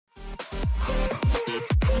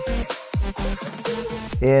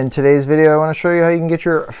In today's video, I want to show you how you can get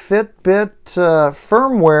your Fitbit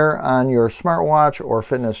firmware on your smartwatch or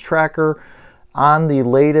fitness tracker on the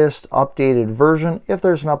latest updated version, if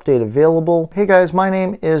there's an update available. Hey guys, my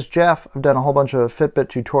name is Jeff. I've done a whole bunch of Fitbit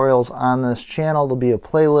tutorials on this channel. There'll be a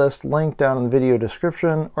playlist linked down in the video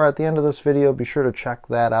description or at the end of this video. Be sure to check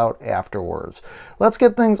that out afterwards. Let's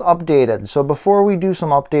get things updated. So before we do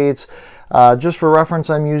some updates, just for reference,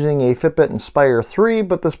 I'm using a Fitbit Inspire 3,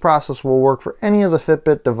 but this process will work for any of the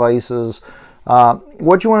Fitbit devices.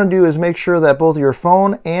 What you want to do is make sure that both your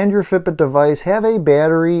phone and your Fitbit device have a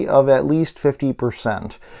battery of at least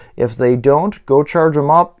 50%. If they don't, go charge them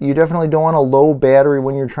up. You definitely don't want a low battery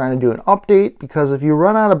when you're trying to do an update, because if you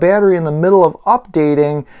run out of battery in the middle of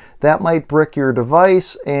updating, that might brick your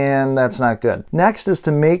device, and that's not good. Next is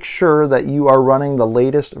to make sure that you are running the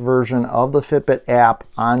latest version of the Fitbit app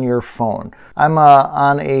on your phone. I'm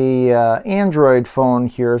on a Android phone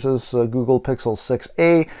here. This is a Google Pixel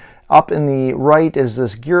 6a. Up in the right is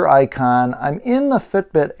this gear icon. I'm in the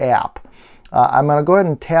Fitbit app. I'm going to go ahead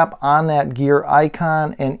and tap on that gear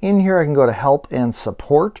icon, and in here I can go to Help and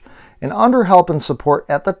Support. And under Help and Support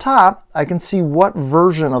at the top, I can see what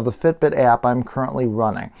version of the Fitbit app I'm currently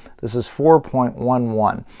running. This is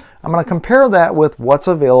 4.11. I'm going to compare that with what's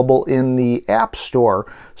available in the App Store.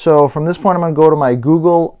 So from this point, I'm going to go to my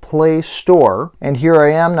Google Play Store, and here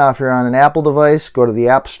I am. Now, if you're on an Apple device, go to the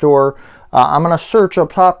App Store. I'm going to search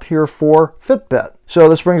up top here for Fitbit. So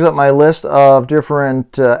this brings up my list of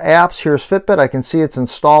different apps. Here's Fitbit. I can see it's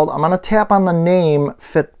installed. I'm going to tap on the name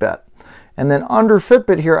Fitbit. And then under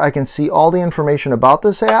Fitbit here, I can see all the information about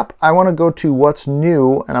this app. I want to go to what's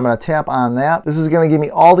new, and I'm going to tap on that. This is going to give me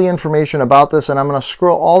all the information about this, and I'm going to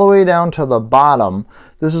scroll all the way down to the bottom.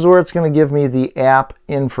 This is where it's going to give me the app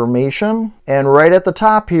information. And right at the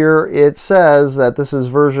top here, it says that this is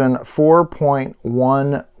version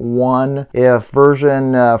 4.11. If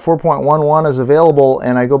version 4.11 is available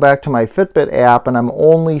and I go back to my Fitbit app and I'm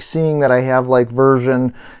only seeing that I have like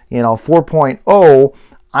version 4.0,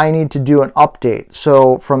 I need to do an update.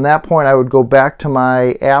 So from that point, I would go back to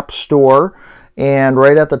my App Store, and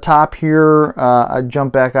right at the top here, I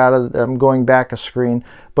jump back out of, I'm going back a screen,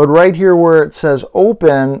 but right here where it says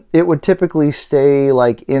open, it would typically stay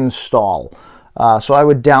like install. So I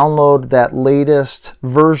would download that latest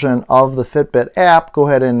version of the Fitbit app, go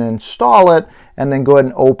ahead and install it, and then go ahead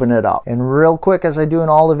and open it up. And real quick, as I do in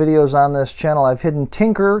all the videos on this channel, I've hidden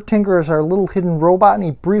Tinker. Tinker is our little hidden robot, and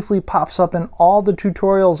he briefly pops up in all the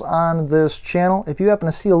tutorials on this channel. If you happen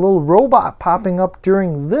to see a little robot popping up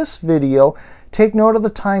during this video, take note of the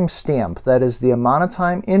timestamp. That is the amount of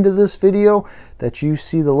time into this video that you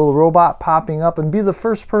see the little robot popping up, and be the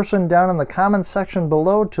first person down in the comment section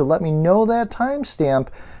below to let me know that timestamp.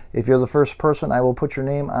 If you're the first person, I will put your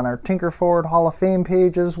name on our Tinker Forward Hall of Fame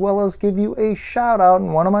page, as well as give you a shout out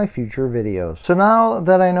in one of my future videos. So now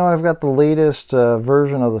that I know I've got the latest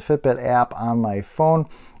version of the Fitbit app on my phone,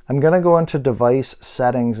 I'm going to go into device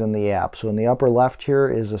settings in the app. So in the upper left here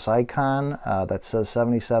is this icon that says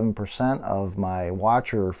 77% of my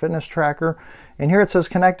watch or fitness tracker. And here it says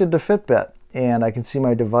connected to Fitbit. And I can see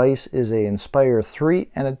my device is a Inspire 3,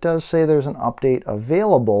 and it does say there's an update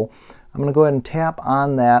available. I'm going to go ahead and tap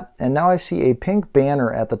on that, and now I see a pink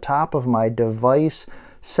banner at the top of my device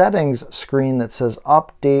settings screen that says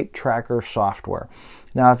Update Tracker Software.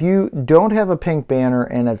 Now, if you don't have a pink banner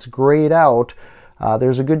and it's grayed out,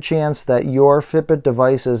 there's a good chance that your Fitbit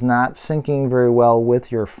device is not syncing very well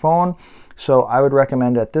with your phone. So I would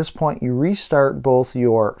recommend at this point you restart both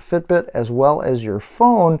your Fitbit as well as your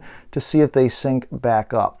phone to see if they sync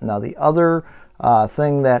back up. Now, the other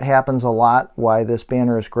thing that happens a lot why this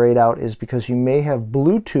banner is grayed out is because you may have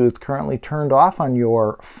Bluetooth currently turned off on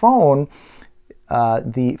your phone.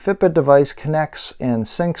 The Fitbit device connects and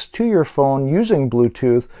syncs to your phone using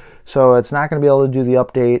Bluetooth, so it's not going to be able to do the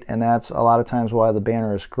update, and that's a lot of times why the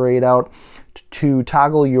banner is grayed out. To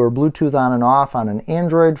toggle your Bluetooth on and off on an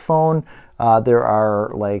Android phone, there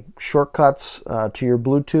are like shortcuts to your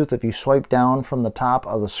Bluetooth. If you swipe down from the top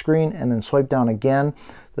of the screen and then swipe down again,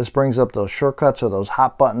 this brings up those shortcuts or those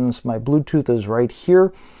hot buttons. My Bluetooth is right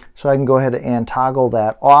here, so I can go ahead and toggle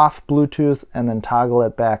that off Bluetooth and then toggle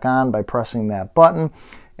it back on by pressing that button.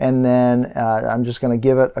 And then I'm just going to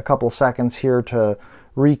give it a couple seconds here to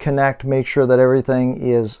reconnect, make sure that everything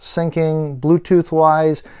is syncing Bluetooth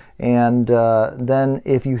wise, and then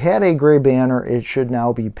if you had a gray banner, it should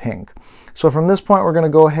now be pink. So from this point, we're going to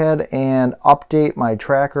go ahead and update my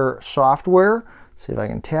tracker software. See if I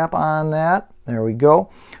can tap on that. There we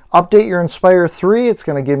go. Update your Inspire 3. It's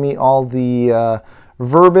going to give me all the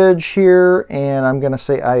verbiage here, and I'm going to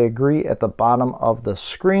say I agree at the bottom of the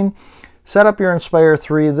screen. Set up your Inspire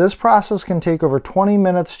 3. This process can take over 20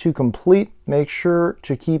 minutes to complete. Make sure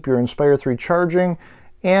to keep your Inspire 3 charging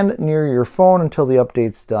and near your phone until the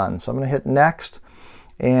update's done. So I'm going to hit next,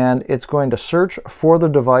 and it's going to search for the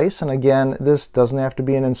device. And again, this doesn't have to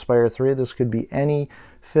be an Inspire 3. This could be any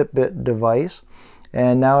Fitbit device.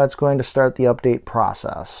 And now it's going to start the update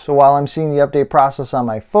process. So while I'm seeing the update process on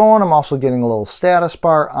my phone, I'm also getting a little status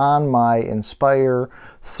bar on my Inspire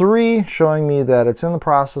 3 showing me that it's in the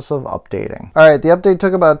process of updating. All right, the update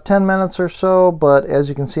took about 10 minutes or so, but as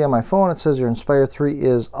you can see on my phone, it says your Inspire 3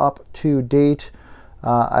 is up to date.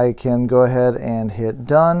 I can go ahead and hit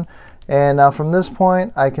done. And now from this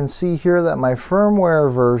point, I can see here that my firmware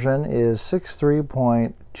version is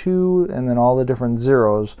 6.3.2 and then all the different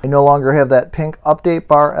zeros. I no longer have that pink update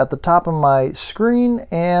bar at the top of my screen,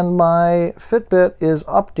 and my Fitbit is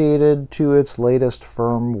updated to its latest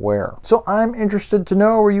firmware. So I'm interested to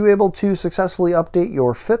know, were you able to successfully update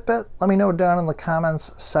your Fitbit? Let me know down in the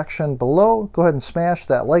comments section below. Go ahead and smash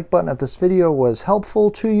that like button if this video was helpful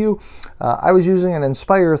to you. I was using an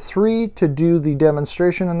Inspire 3 to do the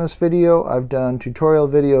demonstration in this video. I've done tutorial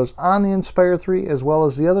videos on the Inspire 3 as well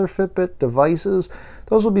as the other Fitbit devices.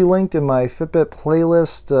 Those will be linked in my Fitbit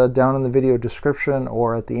playlist down in the video description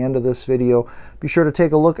or at the end of this video. Be sure to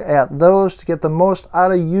take a look at those to get the most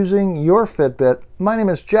out of using your Fitbit. My name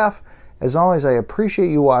is Jeff. As always, I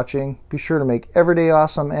appreciate you watching. Be sure to make every day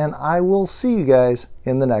awesome, and I will see you guys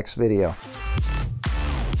in the next video.